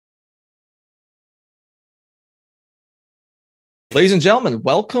Ladies and gentlemen,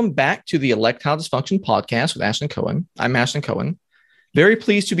 welcome back to the ELECTile Dysfunction Podcast with Ashton Cohen. I'm Ashton Cohen. Very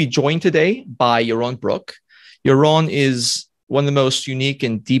pleased to be joined today by Yaron Brook. Yaron is one of the most unique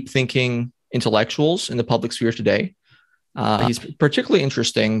and deep-thinking intellectuals in the public sphere today. He's particularly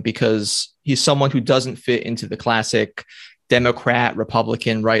interesting because he's someone who doesn't fit into the classic Democrat,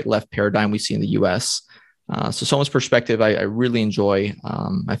 Republican, right-left paradigm we see in the U.S. So someone's perspective I really enjoy.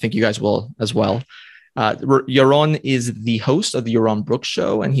 I think you guys will as well. Yaron is the host of the Yaron Brook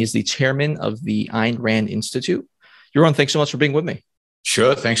Show, and he's the chairman of the Ayn Rand Institute. Yaron, thanks so much for being with me.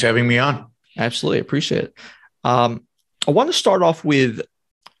 Sure. Thanks for having me on. Absolutely. Appreciate it. I want to start off with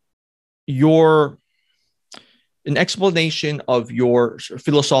an explanation of your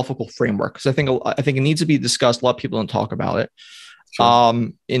philosophical framework, because I think it needs to be discussed. A lot of people don't talk about it,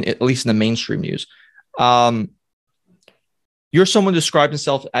 sure. At least in the mainstream news. You're someone who describes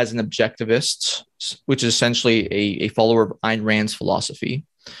himself as an objectivist, which is essentially a follower of Ayn Rand's philosophy.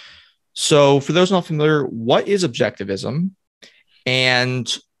 So for those not familiar, what is objectivism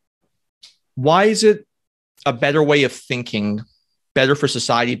and why is it a better way of thinking, better for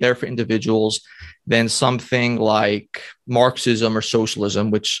society, better for individuals than something like Marxism or socialism,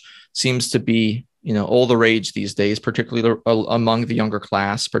 which seems to be, all the rage these days, particularly among the younger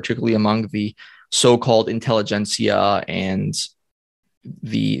class, particularly among the so-called intelligentsia and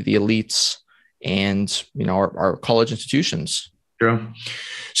the elites and our college institutions. Sure.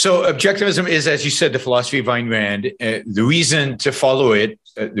 So objectivism is, as you said, the philosophy of Ayn Rand. The reason to follow it,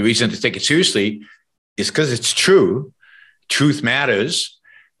 the reason to take it seriously, is because it's true. Truth matters.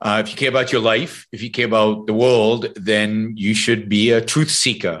 If you care about your life, if you care about the world, then you should be a truth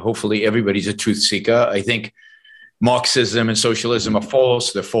seeker. Hopefully, everybody's a truth seeker. I think Marxism and socialism are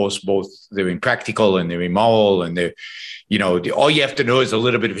false. They're false both. They're impractical and they're immoral. And they're, all you have to know is a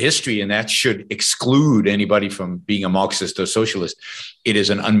little bit of history, and that should exclude anybody from being a Marxist or socialist. It is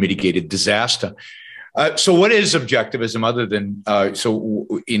an unmitigated disaster. So what is objectivism other than,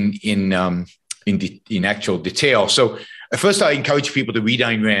 in actual detail? So first, I encourage people to read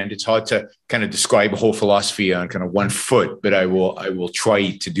Ayn Rand. It's hard to kind of describe a whole philosophy on kind of one foot, but I will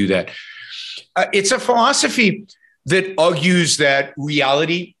try to do that. It's a philosophy that argues that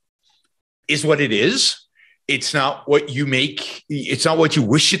reality is what it is. It's not what you make. It's not what you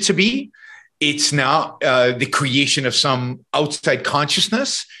wish it to be. It's not the creation of some outside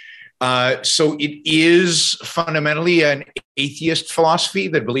consciousness. So it is fundamentally an atheist philosophy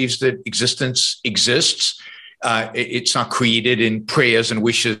that believes that existence exists. It's not created, and prayers and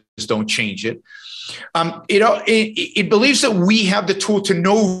wishes don't change it. It believes that we have the tool to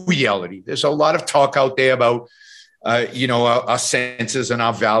know reality. There's a lot of talk out there about, our senses are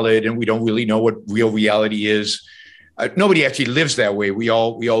not valid and we don't really know what real reality is. Nobody actually lives that way. We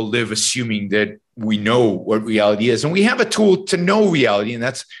all live assuming that we know what reality is, and we have a tool to know reality, and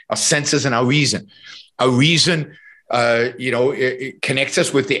that's our senses and our reason. Our reason, it connects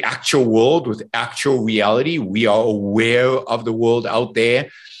us with the actual world, with actual reality. We are aware of the world out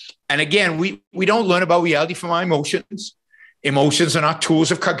there. And again, we don't learn about reality from our emotions. Emotions are not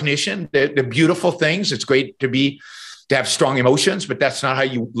tools of cognition. They're beautiful things. It's great to have strong emotions, but that's not how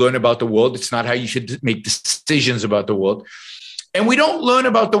you learn about the world. It's not how you should make decisions about the world. And we don't learn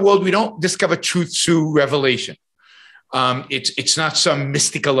about the world. We don't discover truth through revelation. It's not some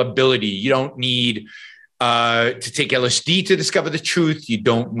mystical ability. You don't need to take LSD to discover the truth. You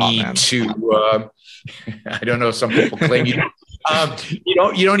don't need to. I don't know. Some people claim you don't.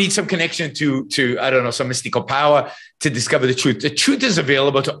 You don't need some connection to some mystical power to discover the truth. The truth is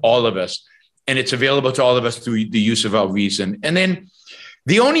available to all of us, and it's available to all of us through the use of our reason. And then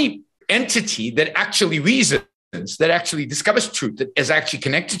the only entity that actually reasons, that actually discovers truth, that is actually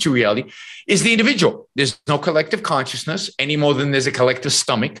connected to reality, is the individual. There's no collective consciousness any more than there's a collective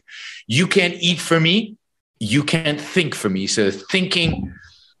stomach. You can't eat for me. You can't think for me. So thinking,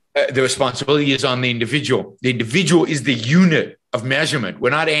 the responsibility is on the individual. The individual is the unit of measurement.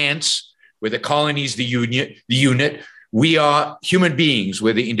 We're not ants, where the colony is the unit. We are human beings,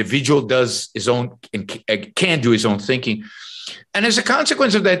 where the individual does his own and can do his own thinking. And as a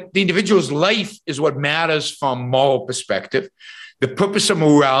consequence of that, the individual's life is what matters from moral perspective. The purpose of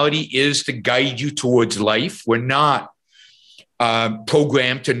morality is to guide you towards life. We're not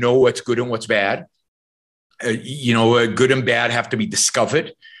programmed to know what's good and what's bad. Good and bad have to be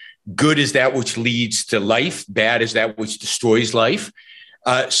discovered. Good is that which leads to life. Bad is that which destroys life.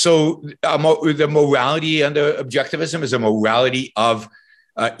 So the morality under objectivism is a morality of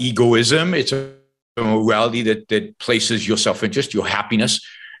egoism. It's a morality that places your self-interest, your happiness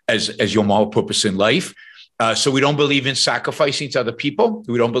as your moral purpose in life. So we don't believe in sacrificing to other people.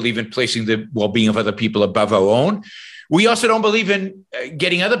 We don't believe in placing the well-being of other people above our own. We also don't believe in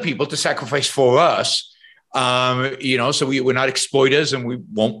getting other people to sacrifice for us. So we're not exploiters, and we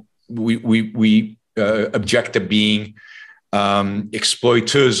won't. We object to being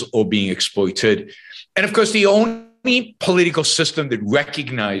exploiters or being exploited. And of course, the only political system that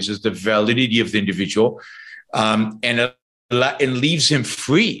recognizes the validity of the individual and leaves him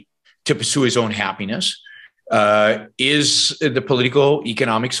free to pursue his own happiness is the political,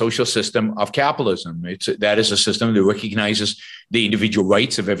 economic, social system of capitalism. That is a system that recognizes the individual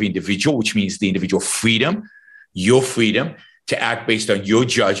rights of every individual, which means the individual freedom, your freedom to act based on your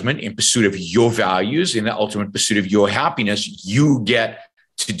judgment in pursuit of your values, in the ultimate pursuit of your happiness. You get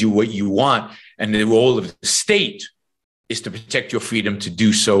to do what you want. And the role of the state is to protect your freedom to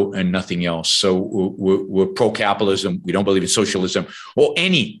do so and nothing else. So we're pro-capitalism. We don't believe in socialism or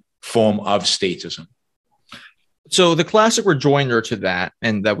any form of statism. So the classic rejoinder to that,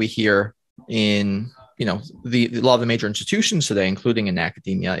 and that we hear in, the law of the major institutions today, including in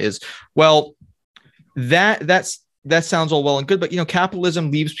academia, is, well, that sounds all well and good, but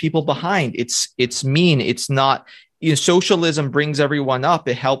capitalism leaves people behind. It's mean. It's not. Socialism brings everyone up.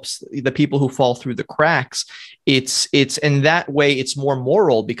 It helps the people who fall through the cracks. It's in that way it's more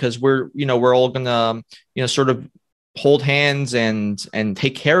moral, because we're all gonna sort of hold hands and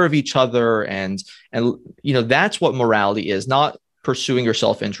take care of each other, and that's what morality is, not pursuing your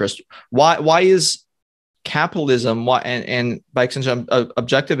self-interest. Why is capitalism and by extension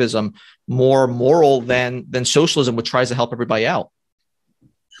objectivism more moral than socialism, which tries to help everybody out?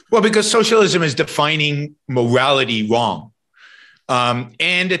 Well, because socialism is defining morality wrong.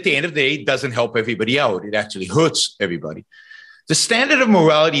 And at the end of the day, it doesn't help everybody out. It actually hurts everybody. The standard of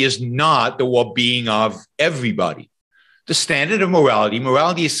morality is not the well-being of everybody. The standard of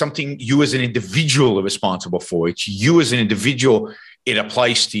morality is something you as an individual are responsible for. It's you as an individual, it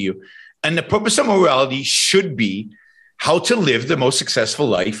applies to you. And the purpose of morality should be how to live the most successful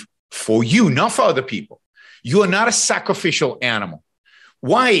life for you, not for other people. You are not a sacrificial animal.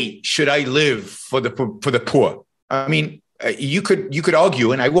 Why should I live for the poor? I mean, you could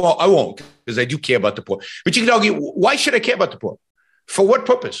argue, and I won't, because I do care about the poor. But you could argue, why should I care about the poor? For what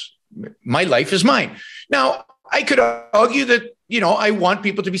purpose? My life is mine. Now, I could argue that, I want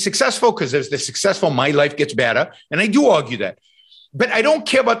people to be successful, because as they're successful, my life gets better. And I do argue that. But I don't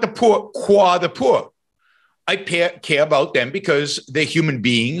care about the poor qua the poor. I care about them because they're human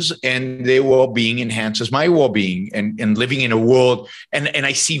beings, and their well-being enhances my well-being and living in a world. And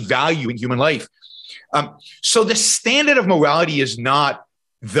I see value in human life. So the standard of morality is not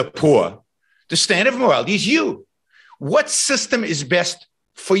the poor. The standard of morality is you. What system is best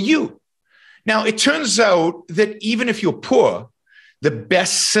for you? Now, it turns out that even if you're poor, the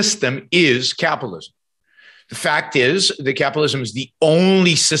best system is capitalism. The fact is that capitalism is the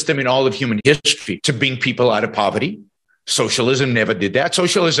only system in all of human history to bring people out of poverty. Socialism never did that.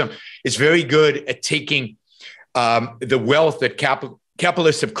 Socialism is very good at taking the wealth that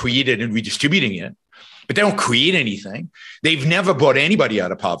capitalists have created and redistributing it, but they don't create anything. They've never brought anybody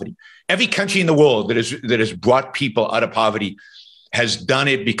out of poverty. Every country in the world that has brought people out of poverty has done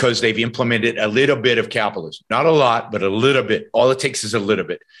it because they've implemented a little bit of capitalism. Not a lot, but a little bit. All it takes is a little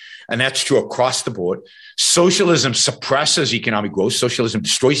bit. And that's true across the board. Socialism suppresses economic growth. Socialism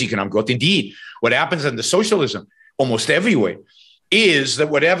destroys economic growth. Indeed, what happens under socialism, almost everywhere, is that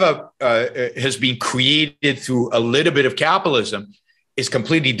whatever has been created through a little bit of capitalism is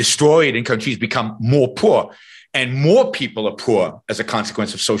completely destroyed, and countries become more poor. And more people are poor as a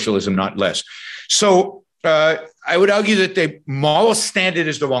consequence of socialism, not less. So I would argue that the moral standard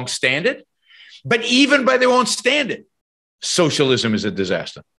is the wrong standard. But even by their own standard, socialism is a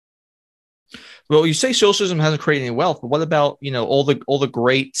disaster. Well, you say socialism hasn't created any wealth, but what about all the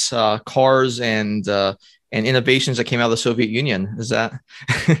great cars and innovations that came out of the Soviet Union? Is that?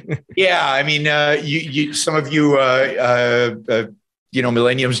 Yeah, I mean, some of you,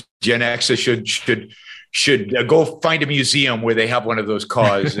 millennials, Gen Xers should go find a museum where they have one of those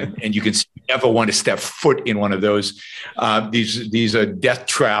cars, and you can never want to step foot in one of those. These are death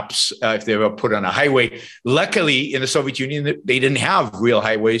traps if they were put on a highway. Luckily, in the Soviet Union, they didn't have real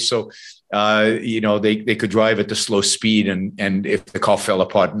highways, so they could drive at the slow speed, and if the car fell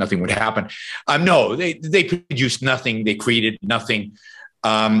apart, nothing would happen. No, they produced nothing. They created nothing.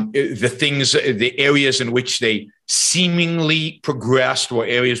 The areas in which they seemingly progressed were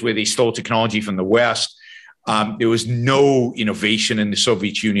areas where they stole technology from the West. There was no innovation in the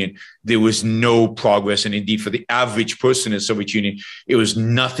Soviet Union. There was no progress. And indeed, for the average person in the Soviet Union, it was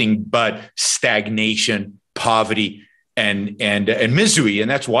nothing but stagnation, poverty, and misery. And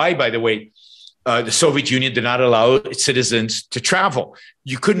that's why, by the way, the Soviet Union did not allow its citizens to travel.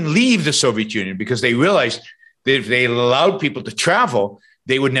 You couldn't leave the Soviet Union because they realized that if they allowed people to travel,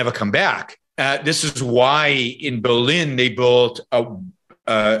 they would never come back. This is why in Berlin they built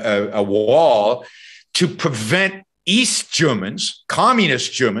a wall to prevent East Germans,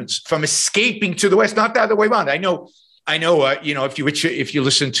 communist Germans, from escaping to the West. Not the other way around. I know. If you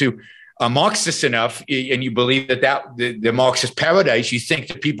listen to Marxist enough and you believe that the Marxist paradise, you think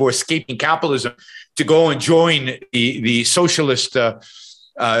that people are escaping capitalism to go and join the socialist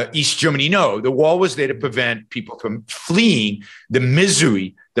East Germany. No, the wall was there to prevent people from fleeing the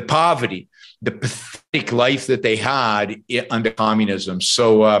misery, the poverty, the pathetic life that they had under communism.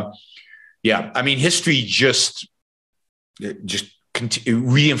 So, history just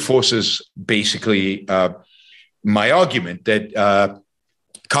reinforces basically my argument that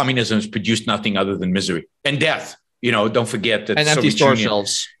communism has produced nothing other than misery and death. Don't forget that and empty store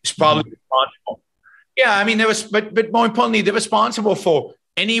shelves is probably responsible. Yeah, I mean, but more importantly, they're responsible for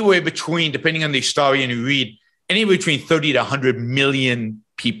anywhere between, depending on the historian you read, anywhere between 30 to 100 million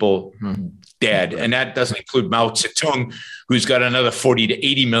people dead, and that doesn't include Mao Zedong, who's got another 40 to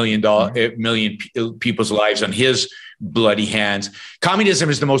 80 million people's lives on his bloody hands. Communism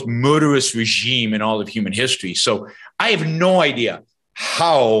is the most murderous regime in all of human history. So I have no idea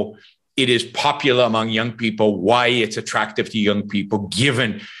how it is popular among young people, why it's attractive to young people,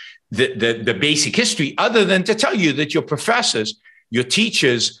 given the basic history, other than to tell you that your professors, your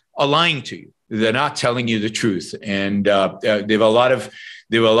teachers are lying to you. They're not telling you the truth. And there were a lot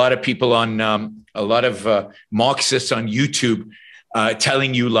of people on a lot of Marxists on YouTube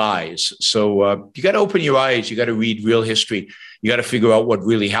telling you lies. So you got to open your eyes. You got to read real history. You got to figure out what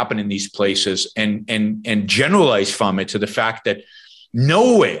really happened in these places and generalize from it to the fact that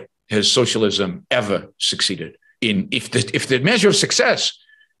nowhere has socialism ever succeeded. If the measure of success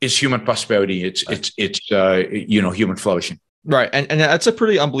is human prosperity, it's human flourishing. Right. And that's a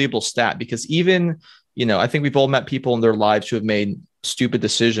pretty unbelievable stat, because even, I think we've all met people in their lives who have made stupid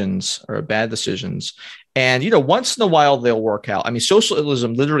decisions or bad decisions. And, once in a while they'll work out. I mean,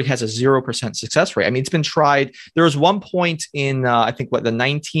 socialism literally has a 0% success rate. I mean, it's been tried. There was one point in, I think, the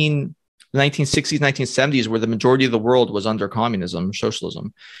 1960s, 1970s, where the majority of the world was under communism,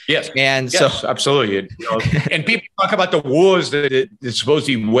 socialism. Yes. And yes, so absolutely. And people talk about the wars that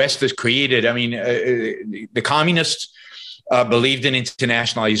supposedly West has created. I mean, the communists believed in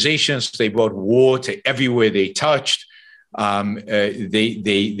internationalizations. They brought war to everywhere they touched.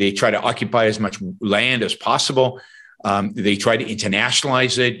 They try to occupy as much land as possible. They try to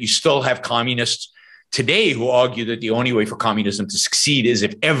internationalize it. You still have communists today who argue that the only way for communism to succeed is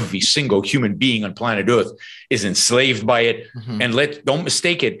if every single human being on planet Earth is enslaved by it. Mm-hmm. And don't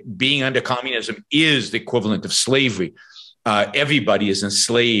mistake it, being under communism is the equivalent of slavery. Everybody is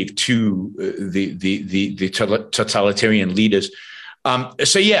enslaved to the totalitarian leaders.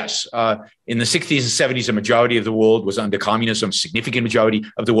 So yes, in the 60s and 70s, a majority of the world was under communism, significant majority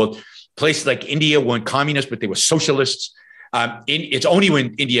of the world. Places like India weren't communist, but they were socialists. It's only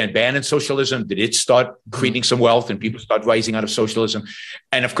when India abandoned socialism did it start creating some wealth and people start rising out of socialism.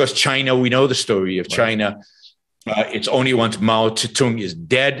 And of course, China, we know the story of China. It's only once Mao Zedong is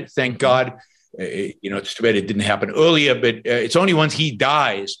dead, thank God. It's too bad it didn't happen earlier, but it's only once he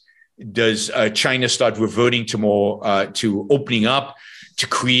dies does China start reverting to more to opening up, to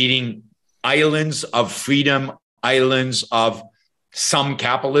creating islands of freedom, islands of some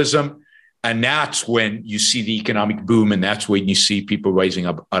capitalism. And that's when you see the economic boom, and that's when you see people rising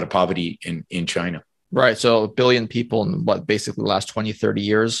up out of poverty in China. Right. So 1 billion people in basically the last 20, 30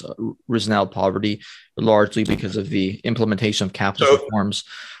 years risen out of poverty, largely because of the implementation of capitalist reforms.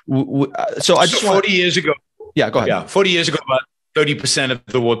 So I just 40 years ago. Yeah, go ahead. Yeah, 40 years ago, about 30% of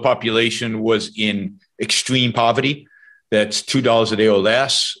the world population was in extreme poverty. That's $2 a day or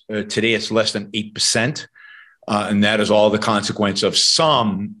less. Today, it's less than 8%. And that is all the consequence of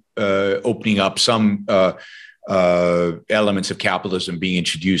some opening up, some elements of capitalism being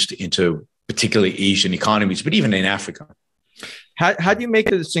introduced into particularly Asian economies, but even in Africa. How do you make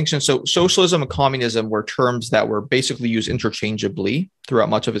the distinction? So socialism and communism were terms that were basically used interchangeably throughout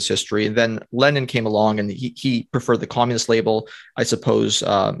much of its history. And then Lenin came along and he preferred the communist label, I suppose,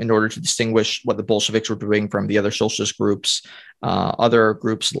 in order to distinguish what the Bolsheviks were doing from the other socialist groups, other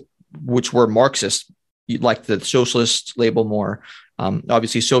groups which were Marxist, like the socialist label more.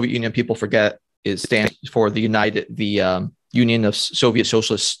 Obviously, Soviet Union, people forget, stands for the Union of Soviet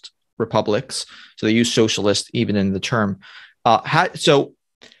Socialist Republics. So they use socialist even in the term. So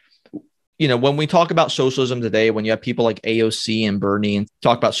when we talk about socialism today, when you have people like AOC and Bernie and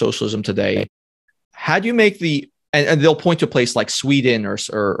talk about socialism today, how do you make the and they'll point to a place like Sweden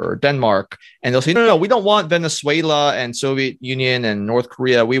or Denmark, and they'll say, no, we don't want Venezuela and Soviet Union and North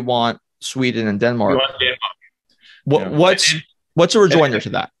Korea. We want Sweden and Denmark. What's a rejoinder to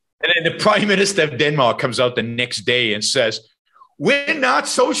that? And then the Prime Minister of Denmark comes out the next day and says, we're not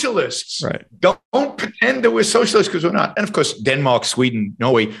socialists. Right. Don't pretend that we're socialists, because we're not. And of course, Denmark, Sweden,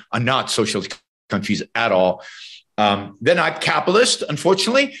 Norway are not socialist countries at all. They're not capitalist,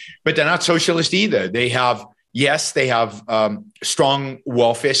 unfortunately, but they're not socialist either. They have strong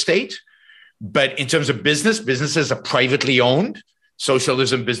welfare state, but in terms of businesses are privately owned.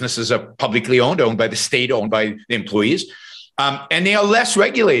 Socialism businesses are publicly owned by the state, owned by the employees. And they are less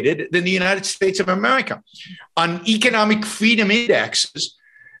regulated than the United States of America. On economic freedom indexes,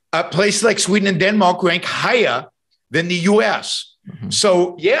 places like Sweden and Denmark rank higher than the US. Mm-hmm.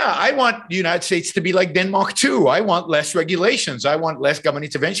 So, yeah, I want the United States to be like Denmark, too. I want less regulations. I want less government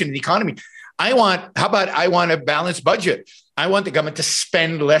intervention in the economy. I want a balanced budget. I want the government to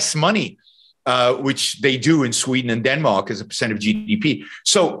spend less money, which they do in Sweden and Denmark as a percent of GDP.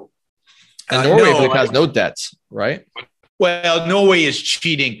 So, and Norway has no debts, right? Well, Norway is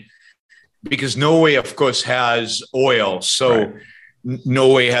cheating because Norway, of course, has oil. So right.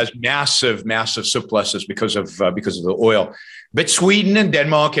 Norway has massive surpluses because of the oil. But Sweden and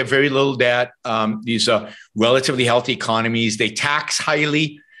Denmark have very little debt. These are relatively healthy economies. They tax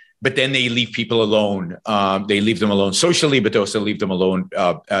highly, but then they leave people alone. They leave them alone socially, but they also leave them alone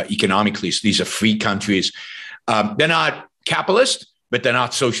economically. So these are free countries. They're not capitalist, but they're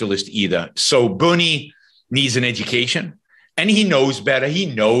not socialist either. So Bernie needs an education. And he knows better. He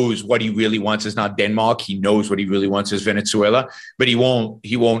knows what he really wants is not Denmark. He knows what he really wants is Venezuela, but he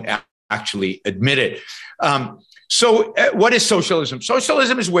won't actually admit it. So what is socialism?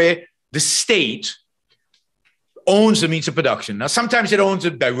 Socialism is where the state owns the means of production. Now, sometimes it owns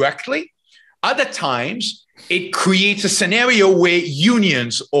it directly. Other times it creates a scenario where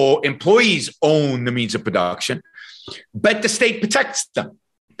unions or employees own the means of production, but the state protects them.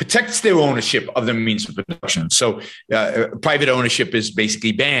 Protects their ownership of the means of production. So private ownership is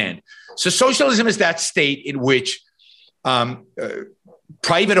basically banned. So socialism is that state in which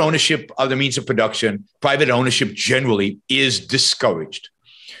private ownership of the means of production, private ownership generally, is discouraged.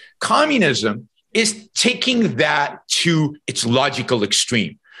 Communism is taking that to its logical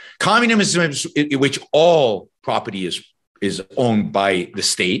extreme. Communism is in which all property is owned by the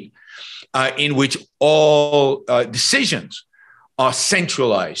state, in which all decisions are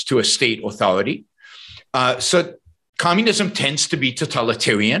centralized to a state authority. So communism tends to be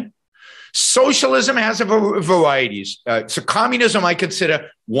totalitarian. Socialism has varieties. So communism, I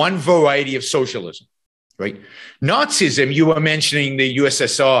consider one variety of socialism, right? Nazism, you were mentioning the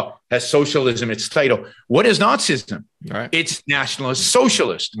USSR has socialism in its title. What is Nazism? Right. It's nationalist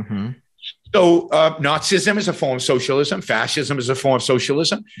socialist. Mm-hmm. So Nazism is a form of socialism. Fascism is a form of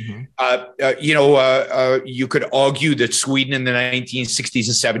socialism. Mm-hmm. You could argue that Sweden in the 1960s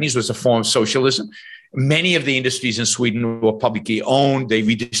and 70s was a form of socialism. Many of the industries in Sweden were publicly owned. They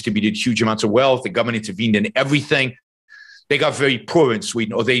redistributed huge amounts of wealth. The government intervened in everything. They got very poor in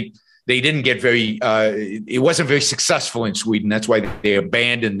Sweden, or they didn't get very, it wasn't very successful in Sweden. That's why they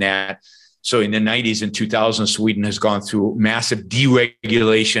abandoned that. So in the 90s and 2000s, Sweden has gone through massive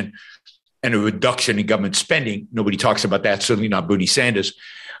deregulation and a reduction in government spending. Nobody talks about that, certainly not Bernie Sanders.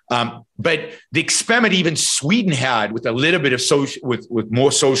 But the experiment even Sweden had with a little bit of with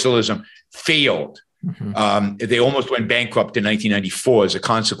more socialism failed. Mm-hmm. They almost went bankrupt in 1994 as a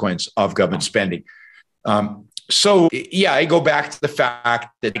consequence of government spending. So I go back to the fact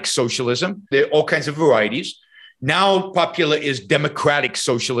that like socialism, there are all kinds of varieties. Now popular is democratic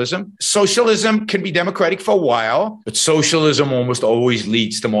socialism. Socialism can be democratic for a while, but socialism almost always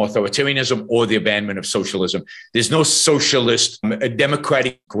leads to more authoritarianism or the abandonment of socialism. There's no socialist, a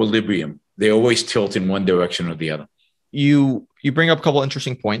democratic equilibrium. They always tilt in one direction or the other. You bring up a couple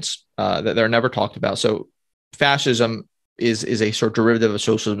interesting points that are never talked about. So fascism is a sort of derivative of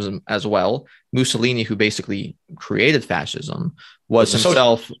socialism as well. Mussolini, who basically created fascism, was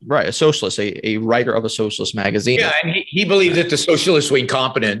himself a socialist, a writer of a socialist magazine. Yeah, and he believed that the socialists were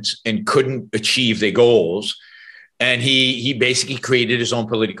incompetent and couldn't achieve their goals. And he basically created his own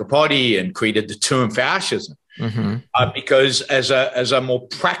political party and created the term fascism, mm-hmm. Because as a more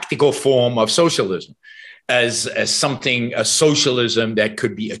practical form of socialism, as a socialism that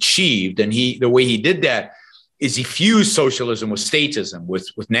could be achieved. And the way he did that is he fused socialism with statism,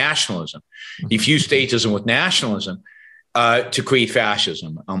 with nationalism. He fused statism with nationalism to create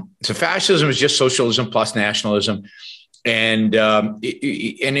fascism. So fascism is just socialism plus nationalism. And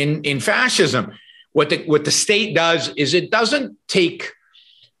in fascism, what the state does is it doesn't take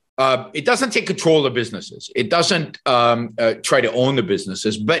It doesn't take control of businesses. It doesn't try to own the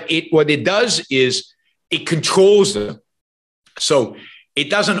businesses, but what it does is it controls them. So it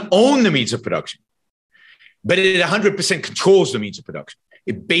doesn't own the means of production, but it 100% controls the means of production.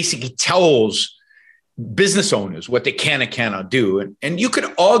 It basically tells business owners what they can and cannot do. And you could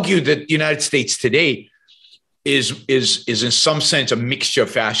argue that the United States today is in some sense a mixture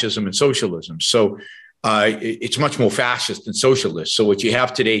of fascism and socialism. So it's much more fascist than socialist. So what you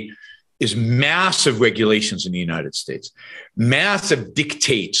have today is massive regulations in the United States, massive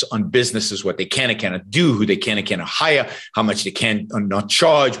dictates on businesses, what they can and cannot do, who they can and cannot hire, how much they can or not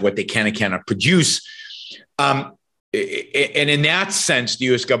charge, what they can and cannot produce. And in that sense, the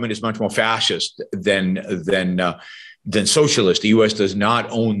U.S. government is much more fascist than socialist. The U.S. does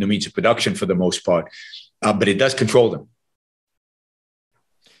not own the means of production for the most part, but it does control them.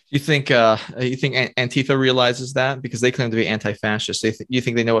 You think Antifa realizes that, because they claim to be anti-fascist? You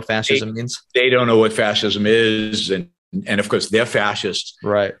think they know what fascism means? They don't know what fascism is, and of course they're fascists,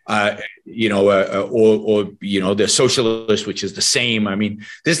 right? Or they're socialist, which is the same. I mean,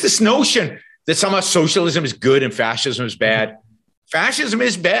 there's this notion that somehow socialism is good and fascism is bad. Mm-hmm. Fascism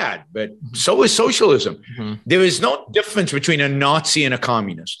is bad, but so is socialism. Mm-hmm. There is no difference between a Nazi and a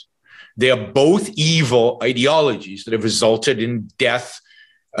communist. They are both evil ideologies that have resulted in death,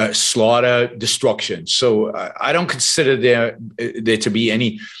 slaughter, destruction. So I don't consider there to be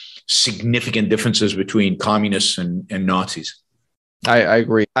any significant differences between communists and Nazis. I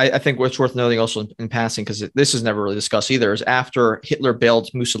agree. I think what's worth noting also in passing, because this is never really discussed either, is after Hitler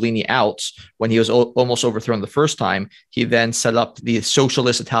bailed Mussolini out when he was almost overthrown the first time, he then set up the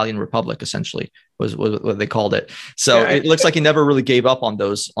Socialist Italian Republic, essentially, was what they called it. So it looks like he never really gave up on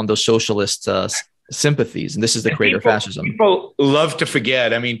those socialist sympathies, and this is the creator of fascism. People love to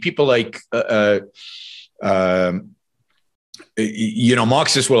forget. I mean, people like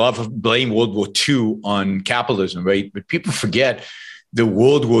Marxists will often blame World War II on capitalism, right? But people forget that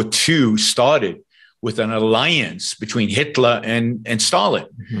World War II started with an alliance between Hitler and Stalin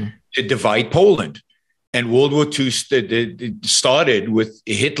to divide Poland, and World War II started with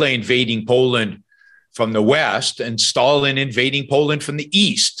Hitler invading Poland from the west and Stalin invading Poland from the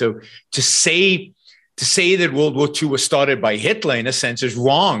east. So to say that World War II was started by Hitler, in a sense, is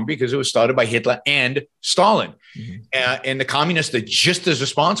wrong, because it was started by Hitler and Stalin. And the communists are just as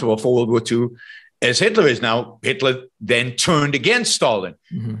responsible for World War II as Hitler is. Now, Hitler then turned against Stalin.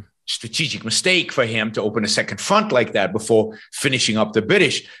 Strategic mistake for him to open a second front like that before finishing up the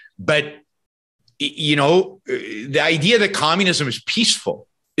British. But, the idea that communism is peaceful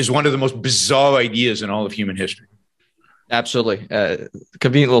is one of the most bizarre ideas in all of human history. Absolutely.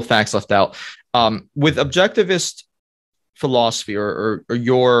 Convenient little facts left out. With objectivist philosophy or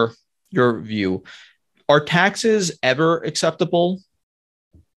your view, are taxes ever acceptable?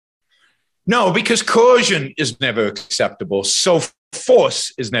 No, because coercion is never acceptable. So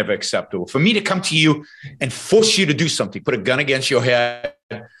force is never acceptable. For me to come to you and force you to do something, put a gun against your head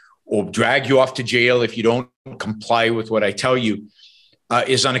or drag you off to jail if you don't comply with what I tell you,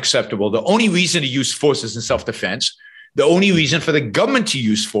 is unacceptable. The only reason to use force is in self-defense. The only reason for the government to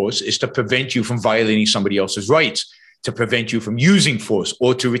use force is to prevent you from violating somebody else's rights, to prevent you from using force,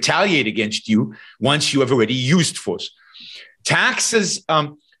 or to retaliate against you once you have already used force. Taxes,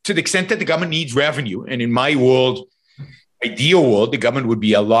 to the extent that the government needs revenue, and in my world, ideal world, the government would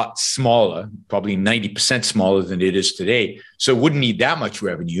be a lot smaller, probably 90% smaller than it is today. So it wouldn't need that much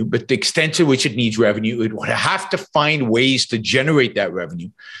revenue, but the extent to which it needs revenue, it would have to find ways to generate that revenue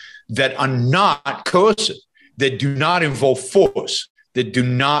that are not coercive, that do not involve force, that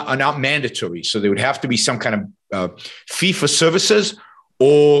are not mandatory. So there would have to be some kind of fee for services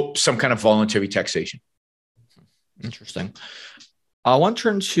or some kind of voluntary taxation. Interesting. I want to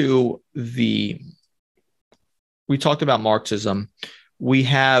turn to we talked about Marxism. We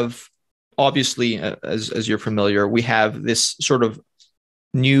have, obviously, as you're familiar, we have this sort of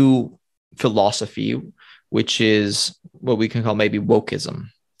new philosophy, which is what we can call maybe Wokeism,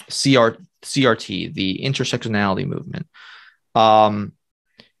 CRT, the intersectionality movement.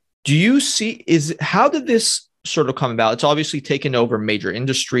 Do you see, how did this sort of come about? It's obviously taken over major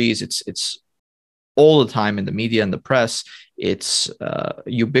industries. It's all the time in the media and the press. It's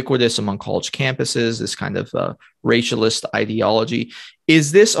ubiquitous among college campuses, this kind of racialist ideology.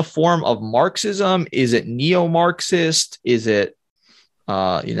 Is this a form of Marxism? Is it neo-Marxist? Is it,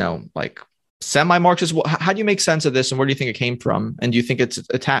 like semi-Marxist? How do you make sense of this, and where do you think it came from? And do you think it's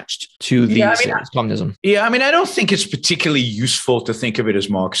attached to communism? Yeah, I don't think it's particularly useful to think of it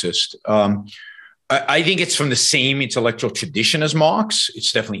as Marxist. I think it's from the same intellectual tradition as Marx.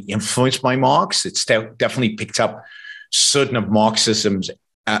 It's definitely influenced by Marx. It's definitely picked up certain of Marxism's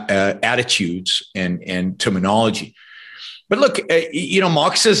attitudes and terminology. But look,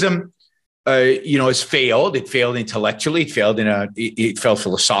 Marxism, has failed. It failed intellectually. It failed it failed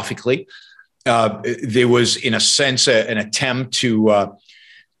philosophically. There was, in a sense, an attempt to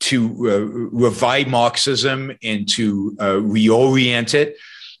revive Marxism and to reorient it,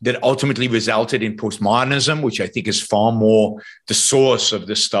 that ultimately resulted in postmodernism, which I think is far more the source of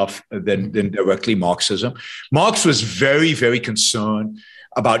this stuff than directly Marxism. Marx was very, very concerned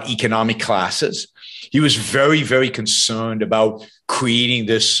about economic classes. He was very, very concerned about creating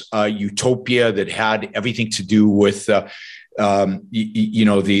this utopia that had everything to do with the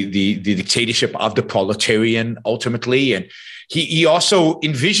dictatorship of the proletarian ultimately. And he also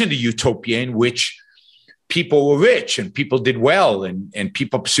envisioned a utopia in which people were rich and people did well and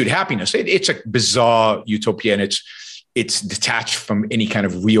people pursued happiness. It's a bizarre utopia, and it's detached from any kind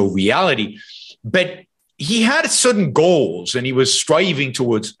of real reality. But he had certain goals, and he was striving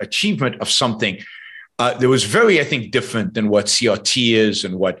towards achievement of something that was very, I think, different than what CRT is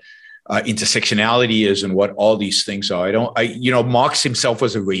and what intersectionality is and what all these things are. Marx himself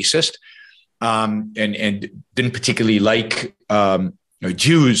was a racist and didn't particularly like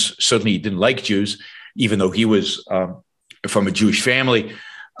Jews. Certainly, he didn't like Jews, even though he was from a Jewish family.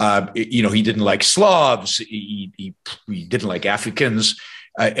 He didn't like Slavs. He didn't like Africans.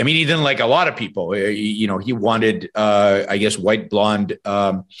 He didn't like a lot of people. He wanted, white, blonde,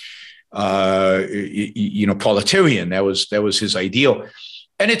 proletarian. That was his ideal.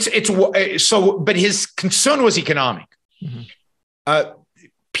 And but his concern was economic. Mm-hmm.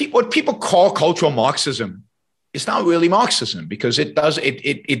 What people call cultural Marxism is not really Marxism, because it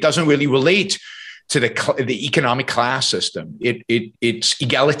doesn't really relate to the economic class system. It's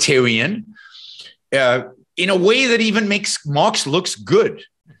egalitarian in a way that even makes Marx looks good.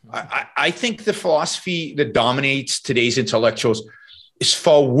 I think the philosophy that dominates today's intellectuals is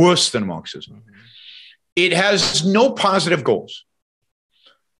far worse than Marxism. It has no positive goals.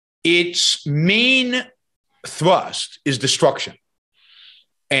 Its main thrust is destruction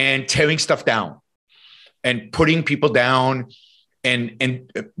and tearing stuff down and putting people down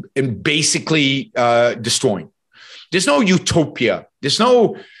and basically destroying. There's no utopia. There's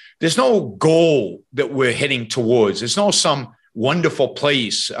no goal that we're heading towards. There's no some wonderful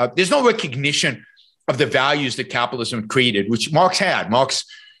place. There's no recognition of the values that capitalism created, which Marx had. Marx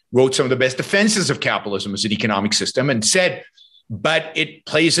wrote some of the best defenses of capitalism as an economic system and said, but it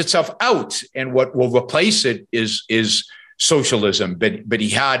plays itself out, and what will replace it is socialism. But he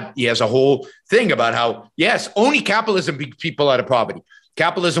has a whole thing about how, yes, only capitalism brings people out of poverty.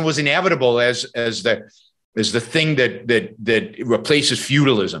 Capitalism was inevitable as the thing that replaces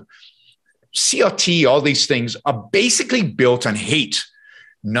feudalism. CRT, all these things are basically built on hate,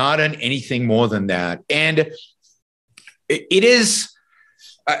 not on anything more than that. And it is,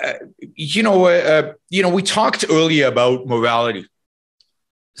 we talked earlier about morality.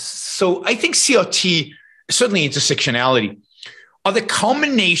 So I think CRT, certainly intersectionality, are the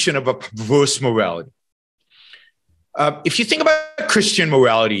culmination of a perverse morality. If you think about Christian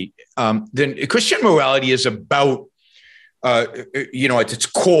morality, then Christian morality is about, at its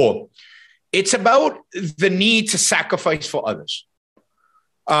core, it's about the need to sacrifice for others.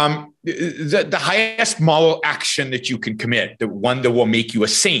 The highest moral action that you can commit, the one that will make you a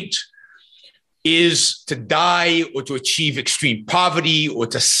saint, is to die or to achieve extreme poverty or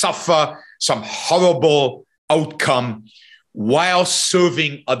to suffer some horrible outcome while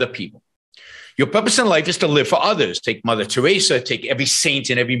serving other people. Your purpose in life is to live for others. Take Mother Teresa, take every saint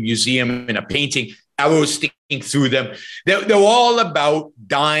in every museum in a painting, arrows sticking through them. They're all about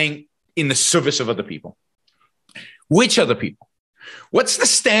dying in the service of other people. Which other people? What's the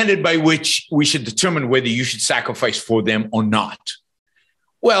standard by which we should determine whether you should sacrifice for them or not?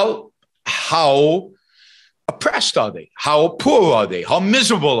 Well, how oppressed are they? How poor are they? How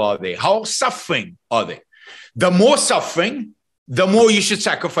miserable are they? How suffering are they? The more suffering, the more you should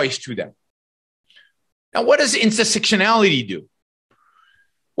sacrifice to them. Now, what does intersectionality do?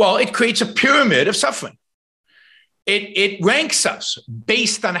 Well, it creates a pyramid of suffering. It ranks us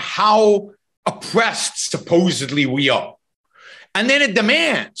based on how oppressed supposedly we are. And then it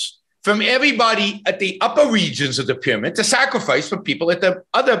demands from everybody at the upper regions of the pyramid to sacrifice for people at the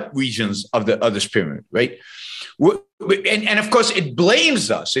other regions of the other pyramid, right? And of course, it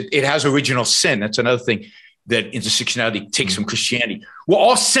blames us. It has original sin. That's another thing that intersectionality takes from Christianity. We're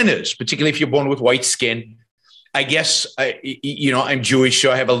all sinners, particularly if you're born with white skin. I guess, I'm Jewish,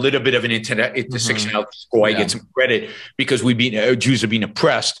 so I have a little bit of an intersectionality score. I get some credit because Jews are being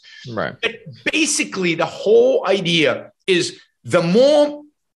oppressed. Right. But basically, the whole idea is the more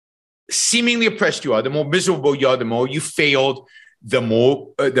seemingly oppressed you are, the more miserable you are, the more you failed, the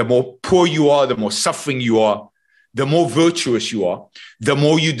more poor you are, the more suffering you are, the more virtuous you are, the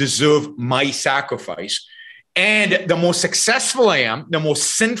more you deserve my sacrifice. And the more successful I am, the more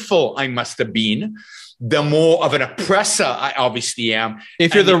sinful I must have been, the more of an oppressor I obviously am.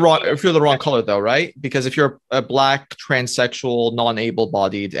 If you're the wrong color, though, right? Because if you're a black, transsexual,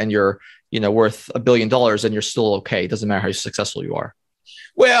 non-able-bodied, and you're worth $1 billion, then you're still okay. It doesn't matter how successful you are.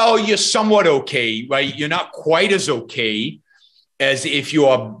 Well, you're somewhat okay, right? You're not quite as okay as if you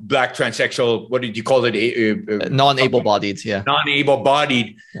are black, transsexual. What did you call it? Non-able-bodied, yeah.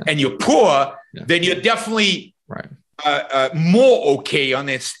 Non-able-bodied, yeah. And you're poor, yeah. Then you're definitely right. More okay on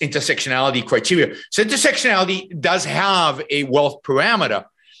its intersectionality criteria. So intersectionality does have a wealth parameter,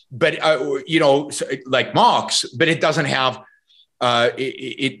 but like Marx, but it doesn't have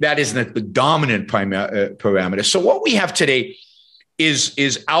that isn't the dominant parameter. So what we have today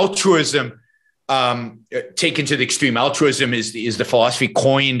is altruism taken to the extreme. Altruism is the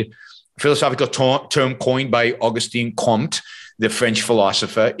philosophical term coined by Auguste Comte, the French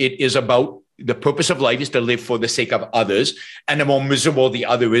philosopher. It is about the purpose of life is to live for the sake of others. And the more miserable the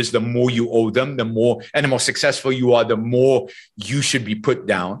other is, the more you owe them, the more successful you are, the more you should be put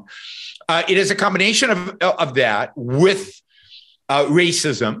down. It is a combination of that with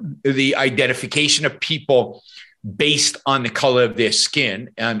racism, the identification of people based on the color of their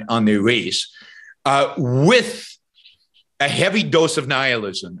skin and on their race, with a heavy dose of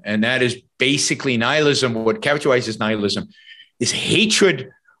nihilism. And that is basically nihilism. What characterizes nihilism is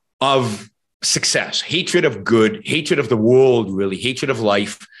hatred of success, hatred of good, hatred of the world, really, hatred of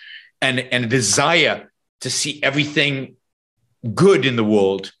life, and a desire to see everything good in the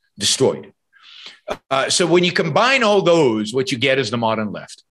world destroyed. So when you combine all those, what you get is the modern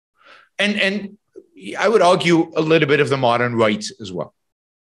left. And I would argue a little bit of the modern right as well.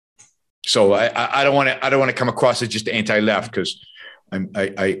 So I don't want to come across as just anti-left, because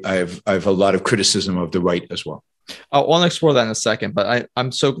I have a lot of criticism of the right as well. I want to explore that in a second, but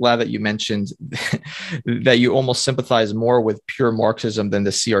I'm so glad that you mentioned that you almost sympathize more with pure Marxism than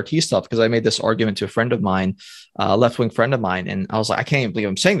the CRT stuff, because I made this argument to a friend of mine, a left-wing friend of mine, and I was like, I can't even believe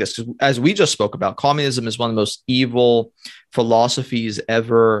I'm saying this, because as we just spoke about, communism is one of the most evil philosophies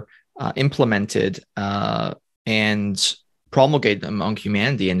ever implemented and promulgated among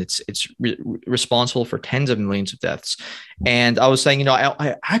humanity, and it's responsible for tens of millions of deaths. And I was saying,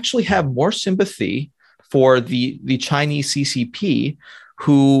 I actually have more sympathy for the Chinese CCP,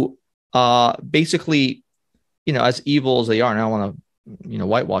 who basically, as evil as they are, and I don't want to,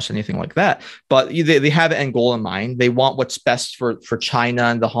 whitewash anything like that, but they have an end goal in mind. They want what's best for China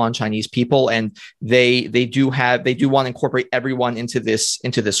and the Han Chinese people, and they do want to incorporate everyone into this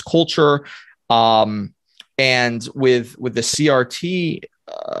culture. And with the CRT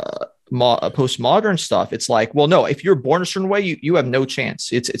postmodern stuff, it's like, well, no, if you're born a certain way, you have no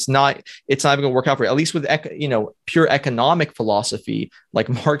chance. It's not even going to work out for you. At least with pure economic philosophy like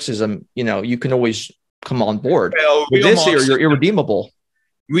Marxism, you can always come on board. Well, with this, you're irredeemable.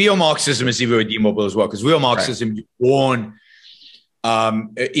 Real Marxism is irredeemable as well, because real Marxism, right. You're born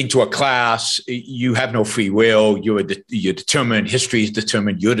into a class. You have no free will. You're determined. History is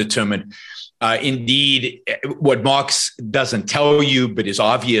determined. You're determined. Indeed, what Marx doesn't tell you, but is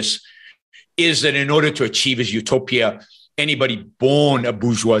obvious, is that in order to achieve his utopia, anybody born a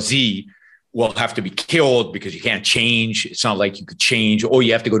bourgeoisie will have to be killed, because you can't change. It's not like you could change, or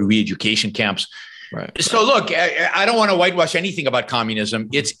you have to go to re-education camps. Right. So look, I don't want to whitewash anything about communism.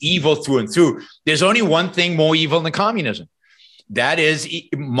 It's evil through and through. There's only one thing more evil than communism. That is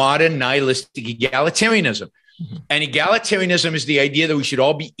modern nihilistic egalitarianism. Mm-hmm. And egalitarianism is the idea that we should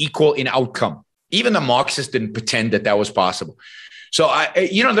all be equal in outcome. Even the Marxists didn't pretend that was possible. So,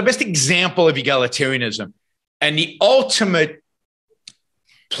 the best example of egalitarianism and the ultimate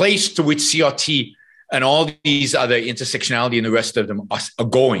place to which CRT and all these other intersectionality and the rest of them are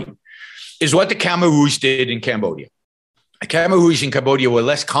going is what the Khmer Rouge did in Cambodia. The Khmer Rouge in Cambodia were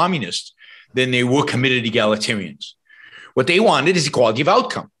less communist than they were committed egalitarians. What they wanted is equality of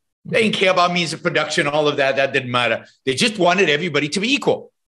outcome. They didn't care about means of production, all of that. That didn't matter. They just wanted everybody to be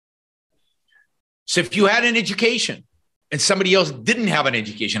equal. So if you had an education and somebody else didn't have an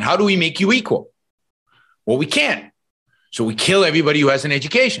education, how do we make you equal? Well, we can't. So we kill everybody who has an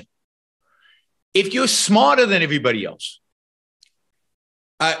education. If you're smarter than everybody else,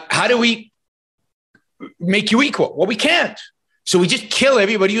 how do we make you equal? Well, we can't. So we just kill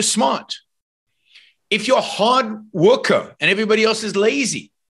everybody who's smart. If you're a hard worker and everybody else is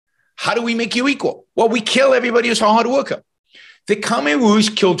lazy, how do we make you equal? Well, we kill everybody who's a hard worker. The Khmer Rouge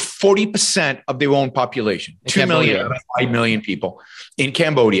killed 40% of their own population, 2 million, 5 million people in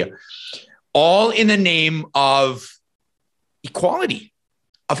Cambodia, all in the name of equality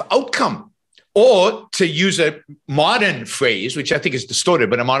of outcome, or to use a modern phrase, which I think is distorted,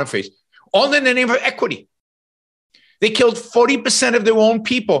 but a modern phrase, all in the name of equity. They killed 40% of their own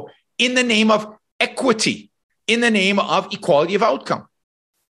people in the name of equity, in the name of equality of outcome,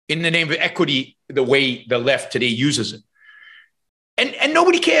 in the name of equity, the way the left today uses it. And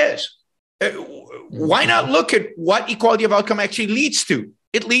nobody cares. Why not look at what equality of outcome actually leads to?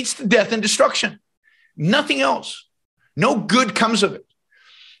 It leads to death and destruction. Nothing else. No good comes of it.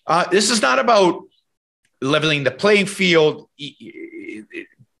 This is not about leveling the playing field,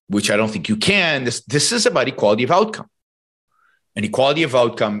 which I don't think you can. This is about equality of outcome. And equality of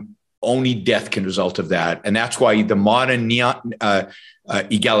outcome, only death can result of that. And that's why the modern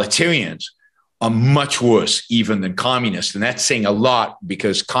egalitarians are much worse even than communists. And that's saying a lot,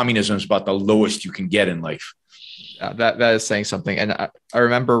 because communism is about the lowest you can get in life. That is saying something. And I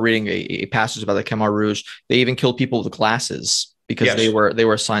remember reading a passage about the Khmer Rouge. They even killed people with glasses because they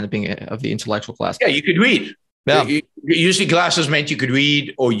were assigned to being of the intellectual class. Yeah, you could read. Yeah. Usually glasses meant you could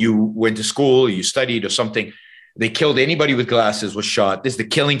read, or you went to school, or you studied or something. They killed anybody with glasses, was shot. This is the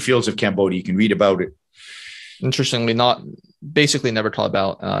killing fields of Cambodia. You can read about it. Interestingly, basically never taught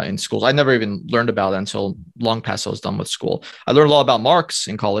about in schools. I never even learned about it until long past I was done with school. I learned a lot about Marx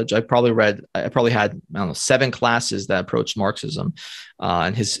in college. I probably had, I don't know, 7 classes that approached Marxism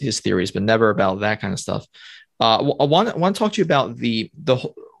and his theories, but never about that kind of stuff. I want to talk to you about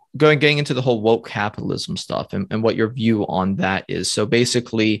getting into the whole woke capitalism stuff and what your view on that is. So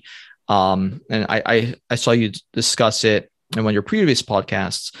basically, and I saw you discuss it in one of your previous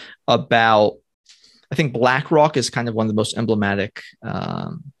podcasts about, I think Blackrock is kind of one of the most emblematic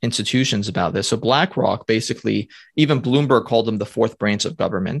institutions about this. So Blackrock, basically, even Bloomberg called them the 4th branch of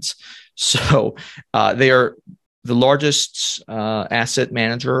government. So they are the largest asset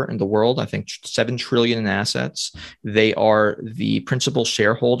manager in the world, I think 7 trillion in assets. They are the principal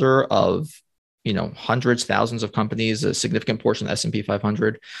shareholder of, hundreds, thousands of companies, a significant portion of the S&P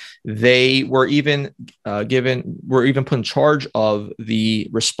 500. They were even put in charge of the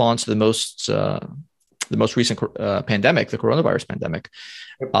response to the most recent pandemic, the coronavirus pandemic.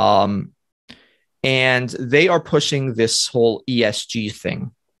 And they are pushing this whole ESG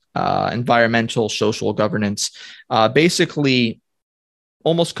thing, environmental, social governance, basically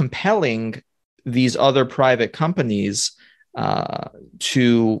almost compelling these other private companies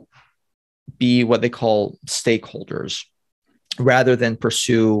to be what they call stakeholders rather than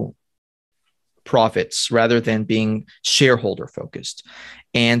pursue profits, rather than being shareholder focused.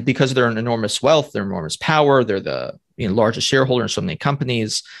 And because of their enormous wealth, their enormous power, they're the largest shareholder in so many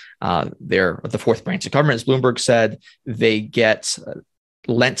companies. They're the 4th branch of government, as Bloomberg said. They get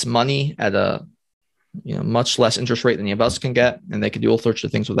lent money at a much less interest rate than any of us can get, and they can do all sorts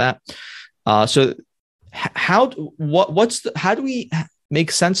of things with that. So how do we make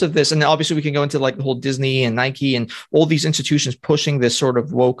sense of this? And obviously we can go into like the whole Disney and Nike and all these institutions pushing this sort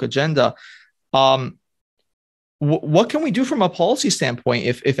of woke agenda. What can we do from a policy standpoint,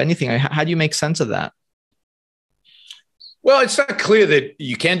 if anything? How do you make sense of that? Well, it's not clear that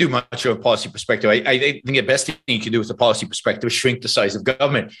you can do much of a policy perspective. I think the best thing you can do with a policy perspective is shrink the size of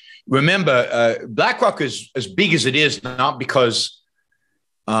government. Remember, BlackRock is as big as it is, not because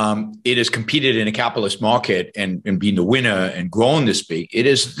it has competed in a capitalist market and been the winner and grown this big. It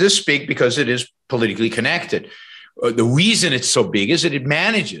is this big because it is politically connected. The reason it's so big is that it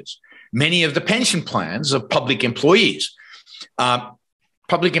manages many of the pension plans of public employees.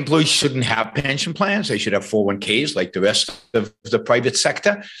 Public employees shouldn't have pension plans. They should have 401ks like the rest of the private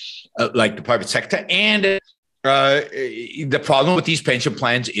sector, And the problem with these pension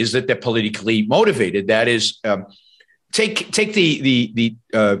plans is that they're politically motivated. That is, take the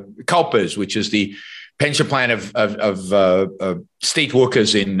CalPERS, which is the pension plan of state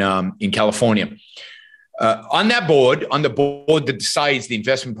workers in California. On the board that decides the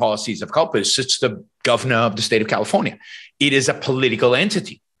investment policies of CalPERS sits the governor of the state of California. It is a political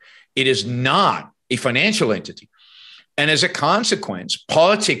entity. It is not a financial entity. And as a consequence,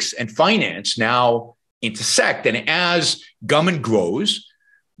 politics and finance now intersect. And as government grows,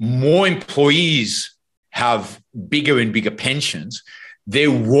 more employees have bigger and bigger pensions.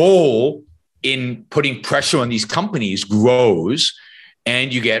 Their role in putting pressure on these companies grows,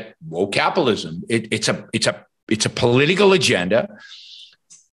 and you get woke capitalism. It's a political agenda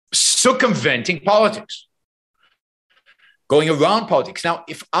circumventing politics, going around politics. Now,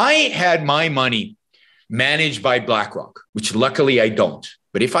 if I had my money managed by BlackRock, which luckily I don't,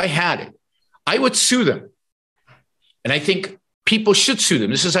 but if I had it, I would sue them. And I think people should sue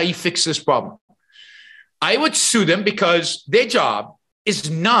them. This is how you fix this problem. I would sue them because their job is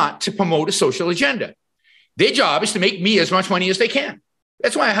not to promote a social agenda. Their job is to make me as much money as they can.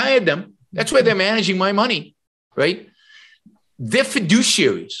 That's why I hired them. That's why they're managing my money, right? They're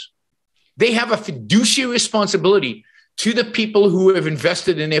fiduciaries. They have a fiduciary responsibility to the people who have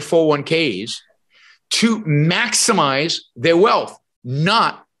invested in their 401ks to maximize their wealth,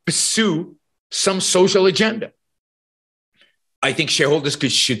 not pursue some social agenda. I think shareholders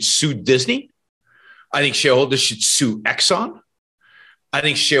should sue Disney. I think shareholders should sue Exxon. I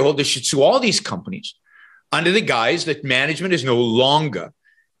think shareholders should sue all these companies under the guise that management is no longer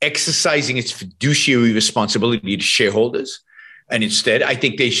exercising its fiduciary responsibility to shareholders. And instead, I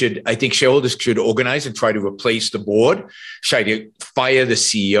think shareholders should organize and try to replace the board, try to fire the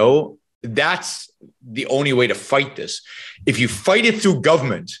CEO. That's the only way to fight this. If you fight it through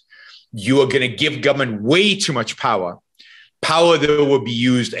government, you are going to give government way too much power that will be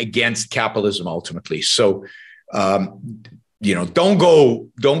used against capitalism ultimately. So, don't go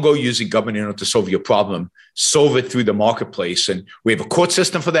using government in order to solve your problem. Solve it through the marketplace, and we have a court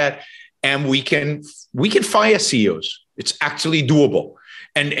system for that. And we can fire CEOs. It's actually doable.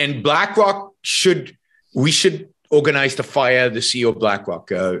 And Blackrock we should organize to fire the CEO of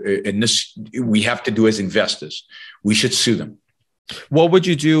Blackrock. And this we have to do as investors. We should sue them. What would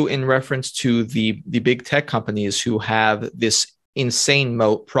you do in reference to the big tech companies who have this insane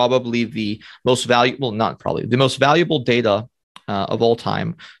moat, probably the most valuable, not probably, the most valuable data of all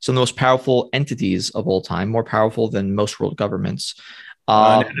time, some of the most powerful entities of all time, more powerful than most world governments?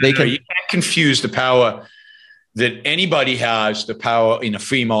 You can't confuse the power that anybody has, the power in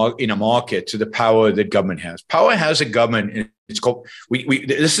a market, to the power that government has. Power has a government. And it's called,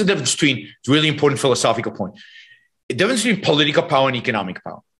 this is the difference between, it's a really important philosophical point. The difference between political power and economic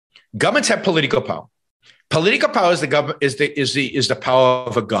power. Governments have political power. Political power is the power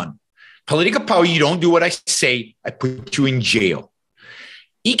of a gun. Political power, you don't do what I say, I put you in jail.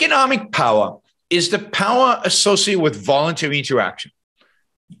 Economic power is the power associated with voluntary interaction.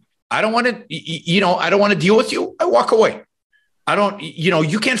 I don't want to deal with you. I walk away.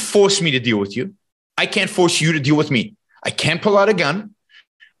 You can't force me to deal with you. I can't force you to deal with me. I can't pull out a gun.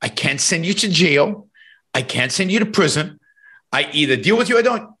 I can't send you to jail. I can't send you to prison. I either deal with you or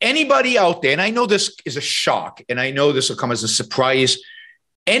don't. Anybody out there, and I know this is a shock, and I know this will come as a surprise.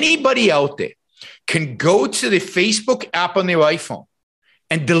 Anybody out there can go to the Facebook app on their iPhone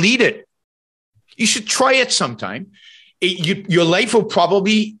and delete it. You should try it sometime. Your life will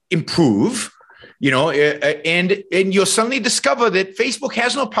probably improve, and you'll suddenly discover that Facebook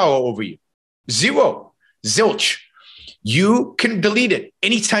has no power over you. Zero, zilch. You can delete it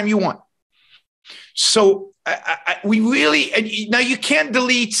anytime you want. So now you can't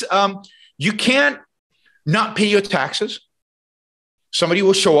delete, you can't not pay your taxes. Somebody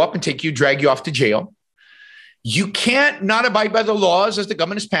will show up and drag you off to jail. You can't not abide by the laws as the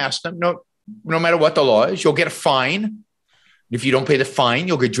government has passed them. No matter what the law is, you'll get a fine. If you don't pay the fine,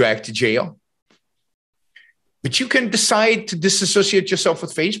 you'll get dragged to jail. But you can decide to disassociate yourself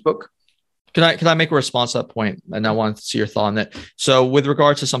with Facebook. Can I make a response to that point? And I want to see your thought on that. So with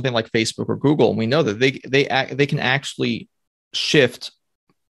regard to something like Facebook or Google, we know that they can actually shift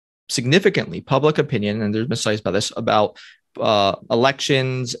significantly public opinion, and there's been studies about this, about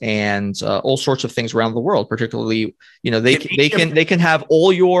elections and all sorts of things around the world. Particularly, they can have all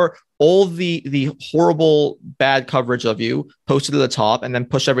the horrible bad coverage of you posted to the top, and then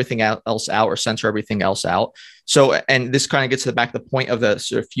push everything else out or censor everything else out. So, and this kind of gets to the back of the point of the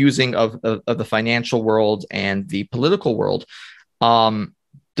sort of fusing of the financial world and the political world.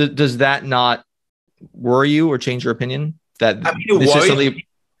 Does that not worry you or change your opinion? I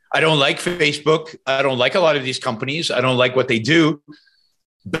don't like Facebook. I don't like a lot of these companies. I don't like what they do,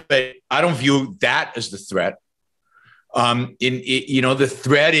 but I don't view that as the threat. The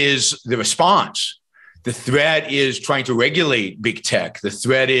threat is the response. The threat is trying to regulate big tech. The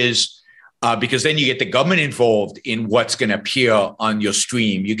threat is because then you get the government involved in what's going to appear on your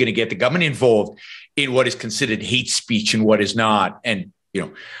stream. You're going to get the government involved in what is considered hate speech and what is not. And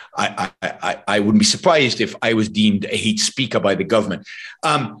I wouldn't be surprised if I was deemed a hate speaker by the government.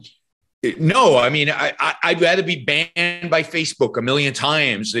 No, I mean, I'd rather be banned by Facebook a million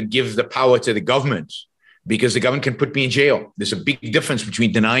times than give the power to the government, because the government can put me in jail. There's a big difference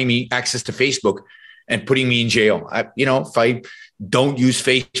between denying me access to Facebook and putting me in jail. If I don't use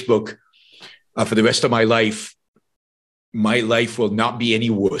Facebook for the rest of my life will not be any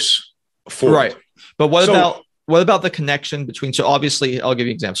worse. Right. But what about the connection between, so obviously I'll give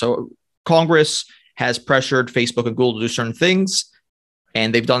you an example. So Congress has pressured Facebook and Google to do certain things,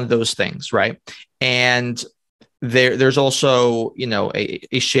 and they've done those things, right? And there's also,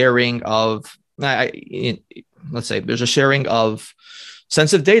 a sharing of, let's say there's a sharing of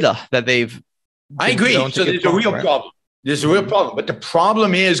sensitive data that they've I agree. So there's a real problem. There's a real problem. But the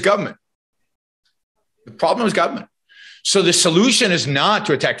problem is government. The problem is government. So the solution is not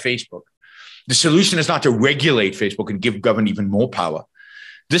to attack Facebook. The solution is not to regulate Facebook and give government even more power.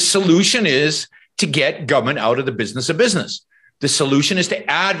 The solution is to get government out of the business of business. The solution is to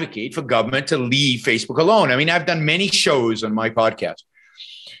advocate for government to leave Facebook alone. I mean, I've done many shows on my podcast,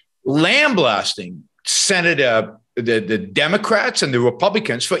 lambasting the Democrats and the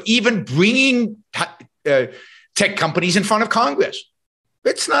Republicans for even bringing tech companies in front of Congress.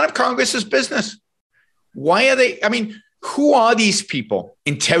 It's none of Congress's business. Why are they? I mean, who are these people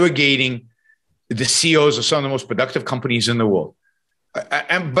interrogating the CEOs of some of the most productive companies in the world?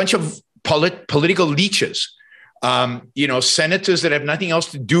 A bunch of political leeches, senators that have nothing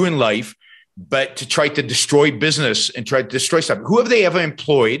else to do in life but to try to destroy business and try to destroy stuff. Who have they ever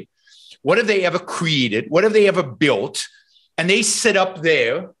employed? What have they ever created? What have they ever built? And they sit up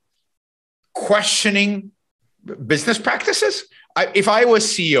there questioning business practices. If I was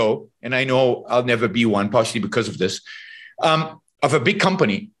CEO, and I know I'll never be one, partially because of this, of a big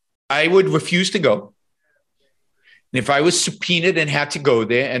company, I would refuse to go. And if I was subpoenaed and had to go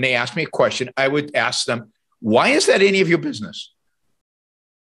there and they asked me a question, I would ask them, why is that any of your business?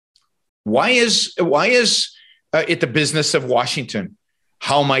 Why is it the business of Washington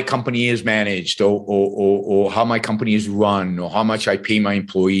how my company is managed or how my company is run or how much I pay my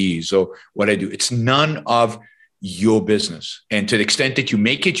employees or what I do? It's none of your business. And to the extent that you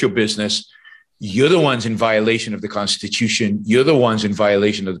make it your business, you're the ones in violation of the Constitution. You're the ones in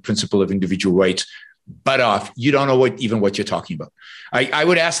violation of the principle of individual rights. Butt off. You don't know what you're talking about. I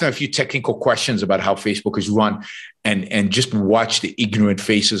would ask them a few technical questions about how Facebook is run and just watch the ignorant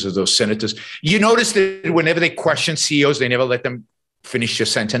faces of those senators. You notice that whenever they question CEOs, they never let them finish your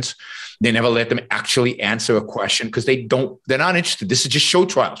sentence. They never let them actually answer a question because they're not interested. This is just show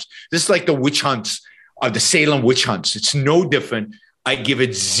trials. This is like the witch hunts of the Salem witch hunts. It's no different. I give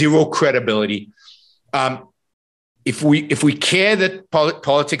it zero credibility. If we care that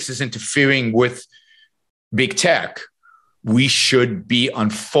politics is interfering with big tech, we should be on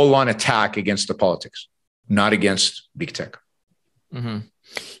full-on attack against the politics, not against big tech. Mm-hmm.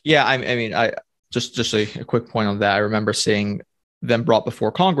 Yeah, I mean, just a quick point on that. I remember seeing them brought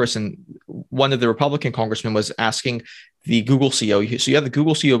before Congress, and one of the Republican congressmen was asking the Google CEO. So you have the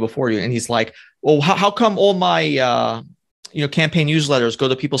Google CEO before you, and he's like, "Well, how come all my campaign newsletters go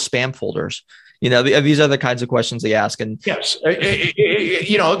to people's spam folders?" These are the kinds of questions they ask. And yes,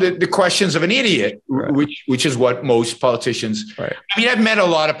 the questions of an idiot, right, which is what most politicians. Right. I mean, I've met a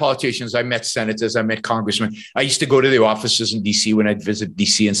lot of politicians. I met senators. I met congressmen. I used to go to their offices in DC when I'd visit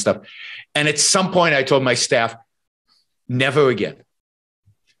DC and stuff. And at some point, I told my staff, never again.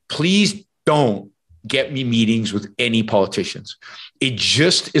 Please don't get me meetings with any politicians. It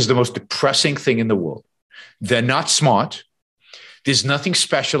just is the most depressing thing in the world. They're not smart. There's nothing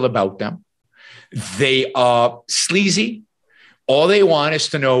special about them. They are sleazy. All they want is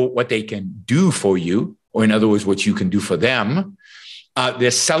to know what they can do for you, or in other words, what you can do for them.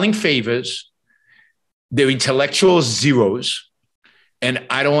 They're selling favors. They're intellectual zeros. And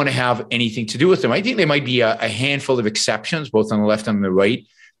I don't want to have anything to do with them. I think there might be a handful of exceptions, both on the left and on the right.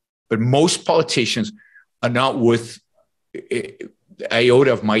 But most politicians are not worth an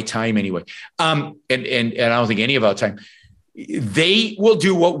iota of my time anyway. And I don't think any of our time. They will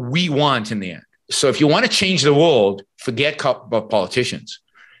do what we want in the end. So if you want to change the world, forget about politicians.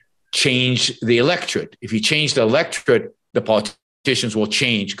 Change the electorate. If you change the electorate, the politicians will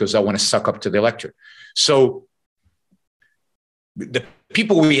change because they want to suck up to the electorate. So the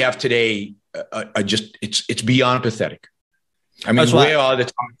people we have today are just, it's beyond pathetic. I mean, where are the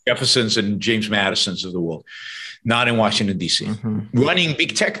Thomas Jeffersons and James Madisons of the world? Not in Washington, D.C. Mm-hmm. Running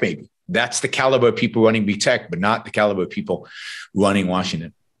big tech, maybe. That's the caliber of people running big tech, but not the caliber of people running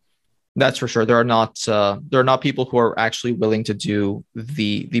Washington. That's for sure. There are not people who are actually willing to do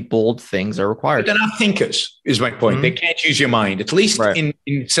the bold things that are required. But they're not thinkers, is my point. Mm-hmm. They can't use your mind. At least in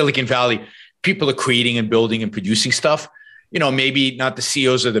Silicon Valley, people are creating and building and producing stuff. Maybe not the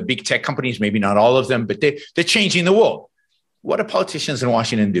CEOs of the big tech companies, maybe not all of them, but they're changing the world. What do politicians in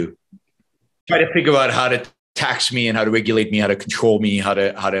Washington do? Try to figure out how to tax me and how to regulate me, how to control me, how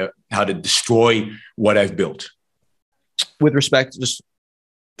to destroy what I've built. With respect, just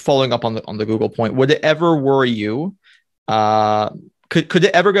following up on the Google point, would it ever worry you? Could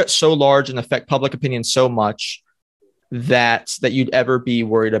it ever get so large and affect public opinion so much that you'd ever be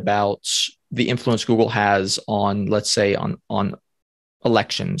worried about the influence Google has on, let's say, on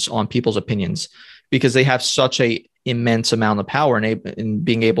elections, on people's opinions, because they have such a immense amount of power in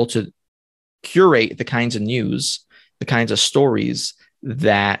being able to curate the kinds of news, the kinds of stories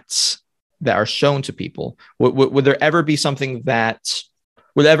that that are shown to people? Would there ever be something that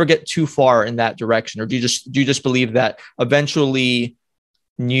would ever get too far in that direction, or do you just believe that eventually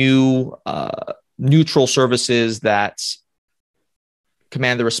new neutral services that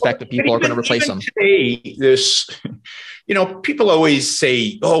command the respect of people are going to replace them? Today, people always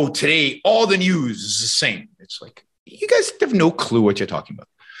say, "Oh, today all the news is the same." It's like, you guys have no clue what you're talking about.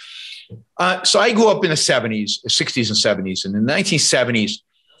 So I grew up in the 70s, 60s and 70s. And in the 1970s,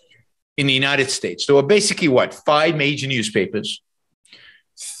 in the United States, there were basically 5 major newspapers,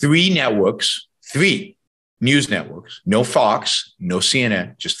 3 news networks, no Fox, no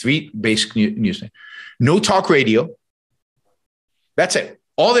CNN, just 3 basic news networks, no talk radio. That's it.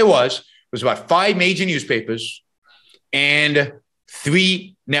 All there was about 5 major newspapers and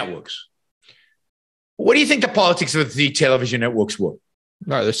 3 networks. What do you think the politics of the television networks were?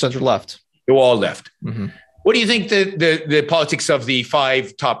 No, they're center left. They were all left. Mm-hmm. What do you think the politics of the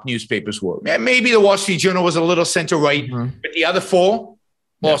 5 top newspapers were? Maybe the Wall Street Journal was a little center right, mm-hmm. but the other 4,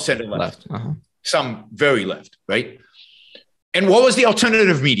 all center left. Uh-huh. Some very left, right? And what was the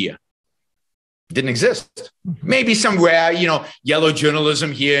alternative media? Didn't exist. Mm-hmm. Maybe some rare, yellow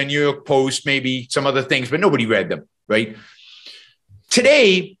journalism here, New York Post, maybe some other things, but nobody read them, right?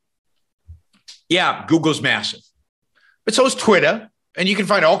 Today, yeah, Google's massive, but so is Twitter. And you can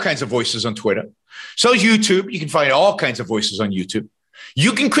find all kinds of voices on Twitter. So is YouTube. You can find all kinds of voices on YouTube.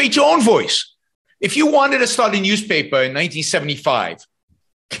 You can create your own voice. If you wanted to start a newspaper in 1975,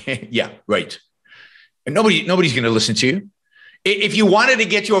 yeah, right. And nobody's going to listen to you. If you wanted to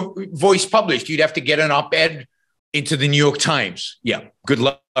get your voice published, you'd have to get an op-ed into the New York Times. Yeah, good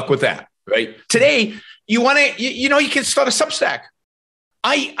luck with that, right? Today, you want to, you can start a Substack.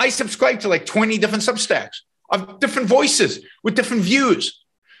 I subscribe to like 20 different Substacks of different voices with different views.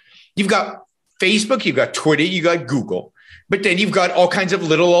 You've got Facebook, you've got Twitter, you got Google, but then you've got all kinds of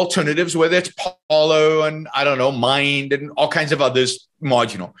little alternatives, whether it's Paulo and I don't know, Mind and all kinds of others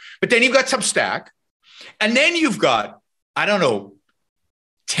marginal. But then you've got Substack, and then you've got, I don't know,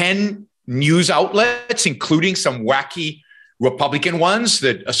 10 news outlets, including some wacky Republican ones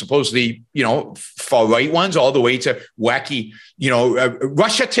that are supposedly, far right ones, all the way to wacky,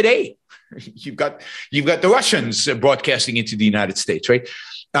 Russia Today. You've got the Russians broadcasting into the United States, right?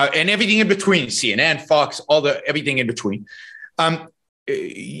 And everything in between, CNN, Fox, everything in between.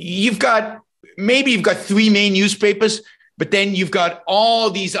 You've got 3 main newspapers, but then you've got all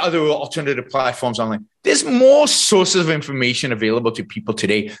these other alternative platforms online. There's more sources of information available to people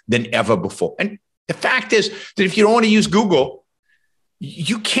today than ever before. And the fact is that if you don't want to use Google,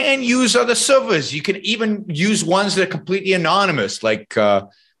 you can use other servers. You can even use ones that are completely anonymous, like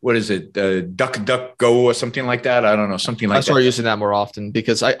what is it, DuckDuckGo or something like that? I don't know, something like that. I started using that more often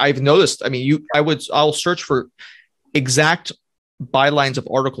because I've noticed. I mean, I'll search for exact bylines of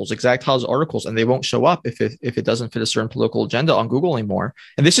articles, exact titles of articles, and they won't show up if it doesn't fit a certain political agenda on Google anymore.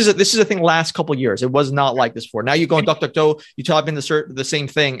 And this is a thing last couple of years. It was not like this before. Now you go on DuckDuckGo, you type in the same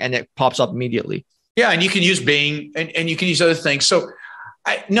thing, and it pops up immediately. Yeah, and you can use Bing, and you can use other things. So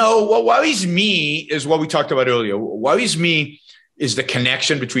what worries me is what we talked about earlier. What worries me is the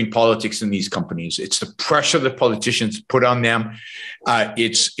connection between politics and these companies. It's the pressure that politicians put on them.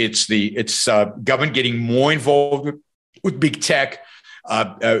 It's government getting more involved with big tech.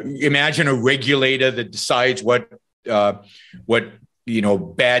 Imagine a regulator that decides what bad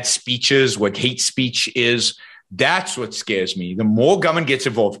speech is, what hate speech is. That's what scares me. The more government gets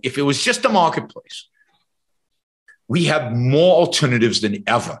involved, if it was just a marketplace, we have more alternatives than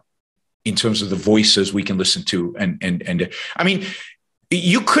ever in terms of the voices we can listen to. And I mean,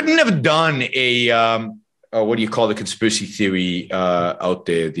 you couldn't have done a, what do you call the conspiracy theory out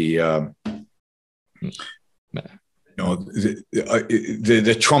there? The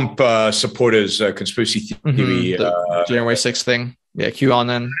Trump supporters conspiracy theory. The January 6th thing. Yeah,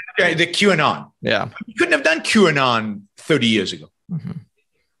 QAnon. The QAnon. Yeah. You couldn't have done QAnon 30 years ago. Mm-hmm.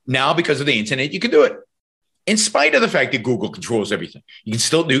 Now, because of the internet, you can do it. In spite of the fact that Google controls everything, you can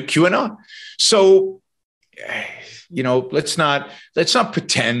still do QAnon. So, let's not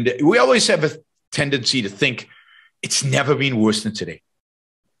pretend. We always have a tendency to think it's never been worse than today.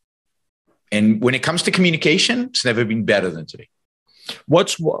 And when it comes to communication, it's never been better than today.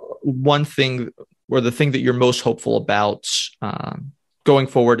 What's one thing or the thing that you're most hopeful about going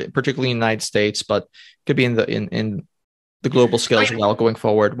forward, particularly in the United States, but could be in the global scale as well going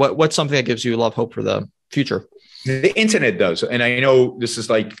forward? What's something that gives you a lot of hope for the future? The internet does. And I know this is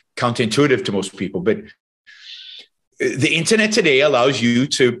like counterintuitive to most people, but the internet today allows you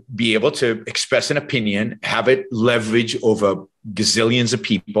to be able to express an opinion, have it leverage over gazillions of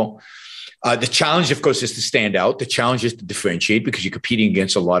people. The challenge, of course, is to stand out. The challenge is to differentiate because you're competing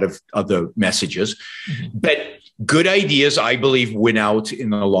against a lot of other messages. Mm-hmm. But good ideas, I believe, win out in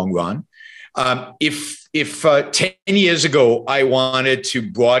the long run. If 10 years ago, I wanted to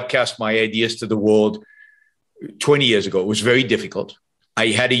broadcast my ideas to the world, 20 years ago, it was very difficult. I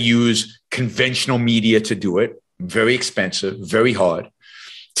had to use conventional media to do it. Very expensive, very hard.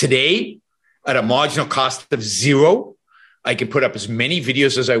 Today, at a marginal cost of zero, I can put up as many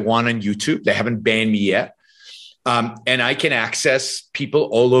videos as I want on YouTube. They haven't banned me yet. And I can access people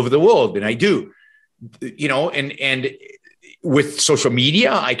all over the world. And I do, and with social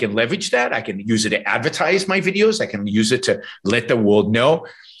media, I can leverage that. I can use it to advertise my videos. I can use it to let the world know.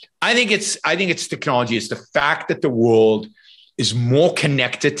 I think it's technology. It's the fact that the world is more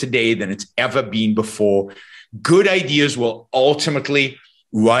connected today than it's ever been before. Good ideas will ultimately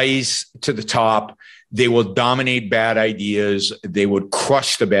rise to the top. They will dominate bad ideas. They would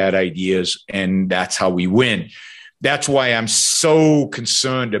crush the bad ideas. And that's how we win. That's why I'm so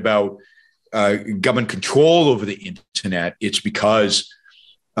concerned about government control over the internet. It's because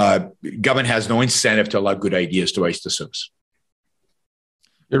government has no incentive to allow good ideas to rise to the surface.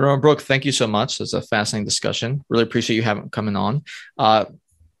 Yaron Brook, thank you so much. It's a fascinating discussion. Really appreciate you coming on.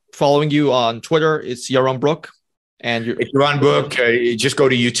 Following you on Twitter, it's Yaron Brook. And it's Yaron Brook. Just go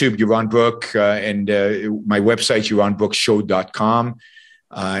to YouTube, Yaron Brook, and my website, yaronbrookshow.com.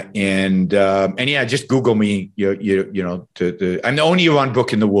 And yeah, just Google me. I'm the only Yaron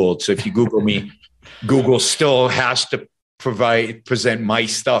Brook in the world. So if you Google me, Google still has to present my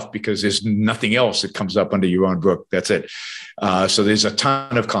stuff because there's nothing else that comes up under Yaron Brook. That's it. So there's a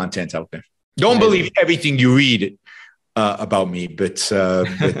ton of content out there. Don't believe everything you read about me, but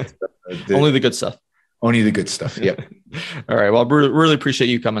only the good stuff. Only the good stuff. Yeah. All right. Well, really appreciate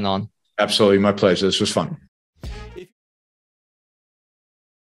you coming on. Absolutely. My pleasure. This was fun.